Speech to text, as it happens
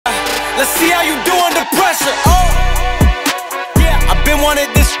let's see how you do under pressure. Oh, yeah, I've been wanting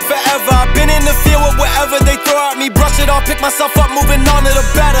this forever. I've been in the field with whatever they throw at me. Brush it off, pick myself up, moving on to the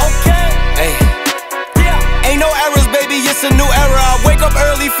better. Okay, hey, yeah, ain't no errors, baby, it's a new era. I wake up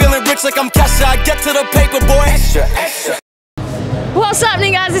early, feeling rich like I'm Kesha. I get to the paper, boy. Extra, extra. What's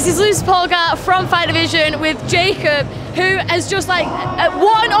happening, guys? This is Polgar from Fight Division with Jacob, who has just like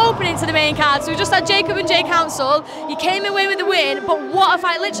one opening to the main card. So we just had Jacob and Jay Counsel. You came away with the win, but what a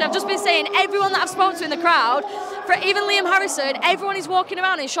fight! Literally, I've just been saying, everyone that I've spoken to in the crowd, for even Liam Harrison, everyone is walking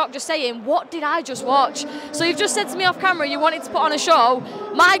around in shock, just saying, "What did I just watch?" So you've just said to me off camera you wanted to put on a show.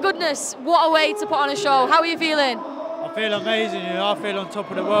 My goodness, what a way to put on a show! How are you feeling? I feel amazing. You know, I feel on top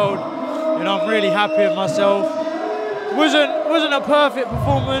of the world. You know, I'm really happy with myself. Wasn't a perfect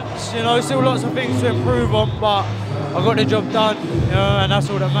performance, you know, still lots of things to improve on, but I got the job done, you know, and that's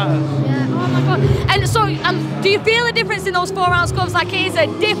all that matters. Yeah, oh my God. And so, do you feel a difference in those 4-round gloves? Like, it is a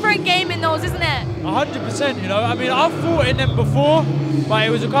different game in those, isn't it? 100%, you know, I mean, I've fought in them before, but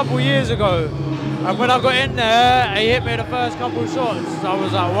it was a couple of years ago. And when I got in there, he hit me the first couple of shots. I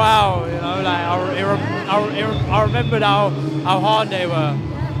was like, wow, you know, like, I remembered how hard they were.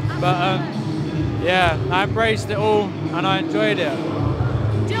 But, yeah, I embraced it all and I enjoyed it.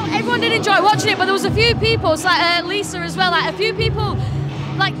 Do you know, everyone did enjoy watching it, but there was a few people, so like Lisa as well, like a few people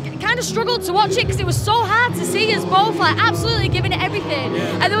like kind of struggled to watch it because it was so hard to see us both like absolutely giving it everything.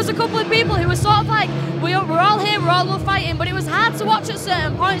 Yeah. And there was a couple of people who were sort of like, we're all here, we're all fighting, but it was hard to watch at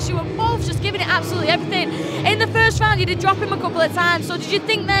certain points. You were both just giving it absolutely everything. In the first round, you did drop him a couple of times, so did you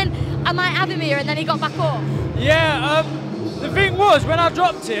think then, I might have him here, and then he got back up? Yeah, the thing was, when I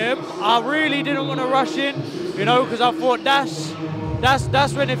dropped him, I really didn't want to rush in, you know, because I thought that's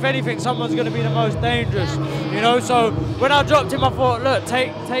when, if anything, someone's going to be the most dangerous, you know. So when I dropped him, I thought, look,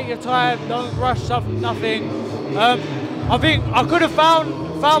 take your time, don't rush nothing. I think I could have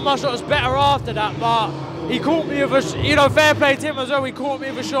found my shots better after that, but he caught me with a, you know, fair play to him as well. He caught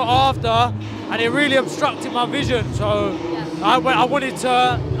me with a shot after, and it really obstructed my vision. So I wanted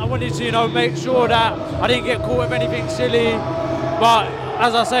to, you know, make sure that I didn't get caught with anything silly. But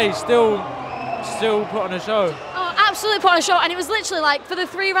as I say, still put on a show. Oh, absolutely put on a show, and it was literally like for the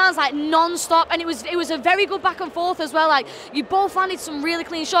 3 rounds, like non-stop, and it was a very good back and forth as well. Like you both landed some really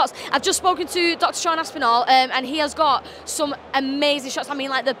clean shots. I've just spoken to Dr. Sean Aspinall, and he has got some amazing shots. I mean,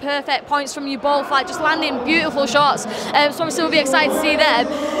 like the perfect points from you both, like just landing beautiful shots. So obviously we'll be excited to see them.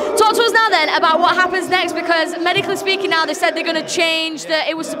 Talk to us now then about what happens next, because medically speaking now they said they're going to change. That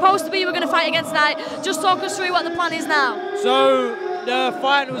it was supposed to be we're going to fight again tonight. Just talk us through what the plan is now. So the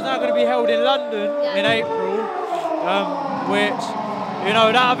fight was now going to be held in London in April, which, you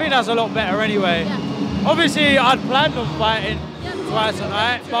know, I think that's a lot better anyway. Yeah. Obviously, I'd planned on fighting twice a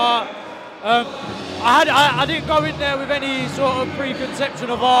night, but I didn't go in there with any sort of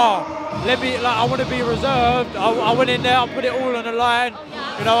preconception of, I want to be reserved. I went in there, I put it all on the line.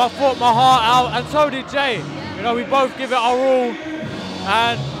 You know, I fought my heart out, and so did Jay. You know, we both give it our all,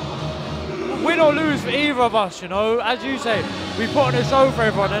 and win or lose for either of us, you know, as you say, we put on a show for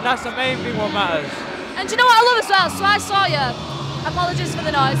everyone, and that's the main thing what matters. And do you know what I love as well? So I saw you, apologies for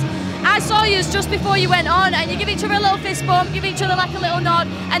the noise, I saw you just before you went on, and you give each other a little fist bump, give each other like a little nod,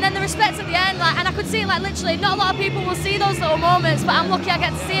 and then the respect at the end, like, and I could see, like, literally, not a lot of people will see those little moments, but I'm lucky I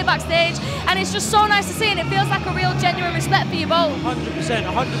get to see it backstage, and it's just so nice to see, and it feels like a real genuine respect for you both.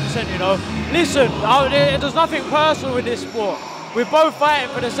 100%, you know. Listen, there's nothing personal in this sport. We're both fighting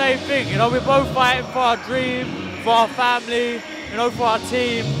for the same thing, you know. We're both fighting for our dream, for our family, you know, for our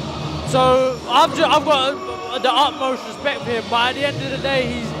team. So I've got the utmost respect for him, but at the end of the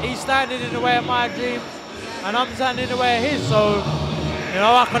day, he's standing in the way of my dreams, and I'm standing in the way of his. So, you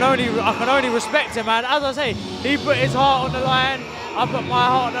know, I can only respect him. And as I say, he put his heart on the line, I put my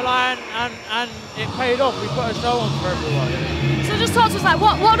heart on the line, and it paid off. We put a show on for everyone. So just talk to us, like,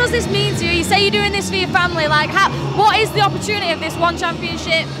 what does this mean to you? You say you're doing this for your family. Like, what is the opportunity of this one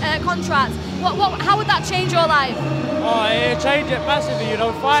championship contract? How would that change your life? Oh, it changed it massively. You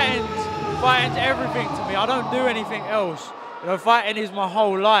know, fighting's everything to me. I don't do anything else. You know, fighting is my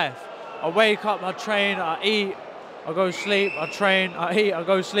whole life. I wake up, I train, I eat, I go sleep, I train, I eat, I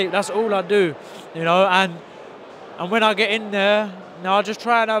go sleep. That's all I do. You know, and when I get in there, now I just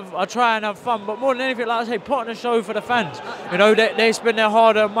try and have fun. But more than anything, like I say, put on a show for the fans. You know, they spend their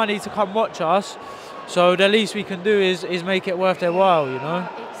hard-earned money to come watch us. So the least we can do is make it worth their while. You know.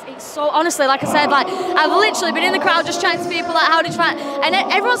 so honestly, like I said, like I've literally been in the crowd just chatting to people like, how did you find, and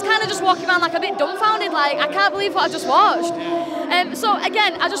everyone's kind of just walking around like a bit dumbfounded, like I can't believe what I just watched. So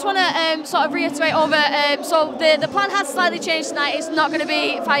again, I just want to sort of reiterate over. So the plan has slightly changed tonight. It's not going to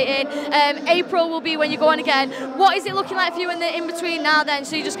be fighting. April will be when you go on again. What is it looking like for you in the in between now? Then,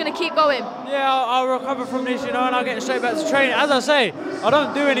 so you're just going to keep going? Yeah, I'll recover from this, you know, and I'll get straight back to training. As I say, I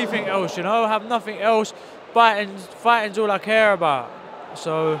don't do anything else, you know. I have nothing else. Fighting's all I care about.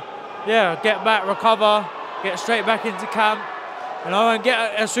 So yeah, get back, recover, get straight back into camp, you know, and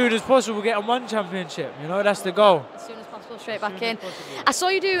get as soon as possible get on one championship. You know, that's the goal. As soon as possible, straight back in. I saw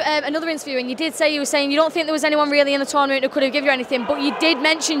you do another interview, and you did say, you were saying you don't think there was anyone really in the tournament who could have given you anything, but you did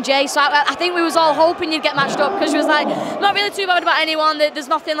mention Jay. So I think we was all hoping you'd get matched up, because you was like, not really too bad about anyone. There's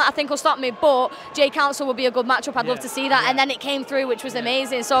nothing that I think will stop me, but Jay Counsel would be a good matchup. I'd love to see that, and then it came through, which was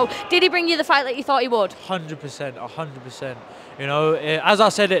amazing. So did he bring you the fight that you thought he would? 100%, 100%. You know, as I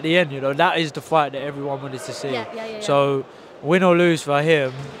said at the end, you know, that is the fight that everyone wanted to see. So win or lose for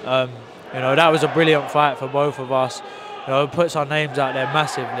him, you know, that was a brilliant fight for both of us. You know, it puts our names out there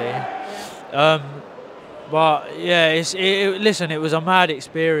massively. But yeah, listen, it was a mad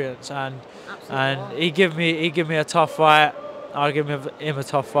experience, and he gave me a tough fight. I give him a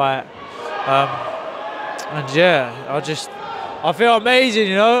tough fight. And yeah, I feel amazing.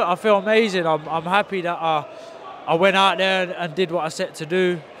 You know, I feel amazing. I'm happy that I went out there and did what I set to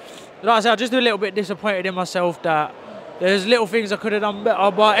do. Like I said, I'm just a little bit disappointed in myself that there's little things I could have done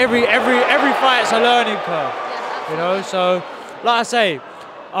better, but every fight's a learning curve, you know. So, like I say,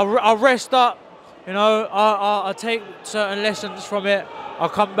 I'll rest up, you know. I'll take certain lessons from it. I'll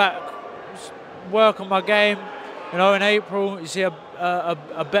come back, work on my game, you know. In April, you see a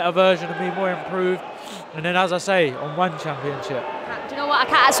better version of me, more improved, and then, as I say, on one championship. Do you know what?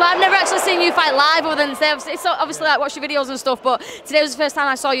 So I've never actually seen you fight live other than today. It's obviously like watch your videos and stuff, but today was the first time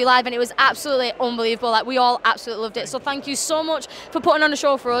I saw you live, and it was absolutely unbelievable. Like, we all absolutely loved it. So thank you so much for putting on a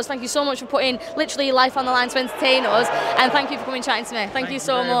show for us. Thank you so much for putting literally your life on the line to entertain us, and thank you for coming chatting to me. Thank you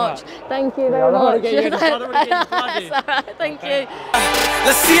so much. Thank you very much. That's all right. Thank you.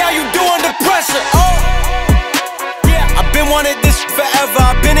 Let's see how you do under pressure. I've been wanting this forever.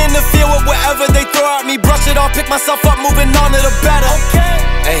 I've been in the field with whatever they throw at me. Brush it off, pick myself up, moving on to the better.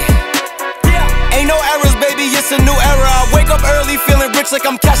 Hey. Ain't no errors, baby, it's a new era. I wake up early feeling rich like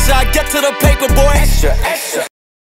I'm Kesha. I get to the paper, boy. Extra, extra.